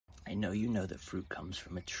you know that fruit comes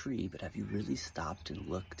from a tree, but have you really stopped and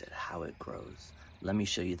looked at how it grows? Let me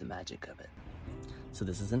show you the magic of it. So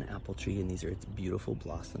this is an apple tree, and these are its beautiful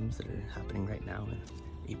blossoms that are happening right now in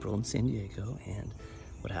April in San Diego. And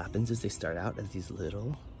what happens is they start out as these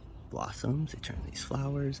little blossoms, they turn these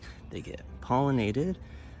flowers, they get pollinated,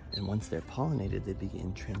 and once they're pollinated, they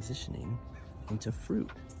begin transitioning into fruit.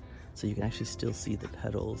 So you can actually still see the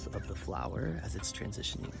petals of the flower as it's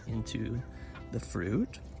transitioning into the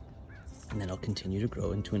fruit, and then it'll continue to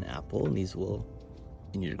grow into an apple, and these will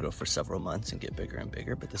continue to grow for several months and get bigger and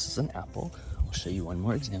bigger. But this is an apple. I'll show you one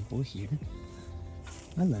more example here.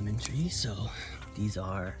 My lemon tree. So these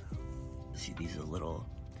are little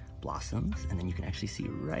blossoms, and then you can actually see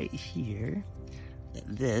right here that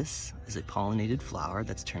this is a pollinated flower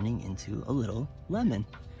that's turning into a little lemon.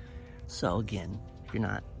 So again, if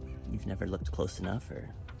you've never looked close enough or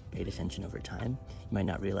paid attention over time, you might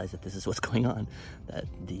not realize that this is what's going on, that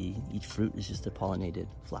each fruit is just a pollinated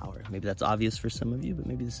flower. Maybe that's obvious for some of you, but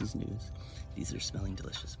maybe this is news. These are smelling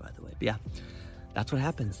delicious, by the way. But yeah, that's what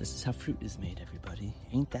happens. This is how fruit is made, everybody.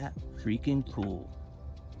 Ain't that freaking cool?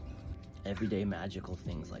 Everyday magical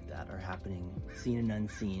things like that are happening, seen and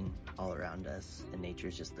unseen, all around us, and nature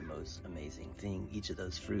is just the most amazing thing. Each of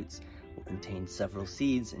those fruits will contain several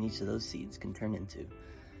seeds, and each of those seeds can turn into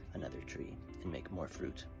another tree and make more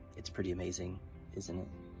fruit. It's pretty amazing, isn't it?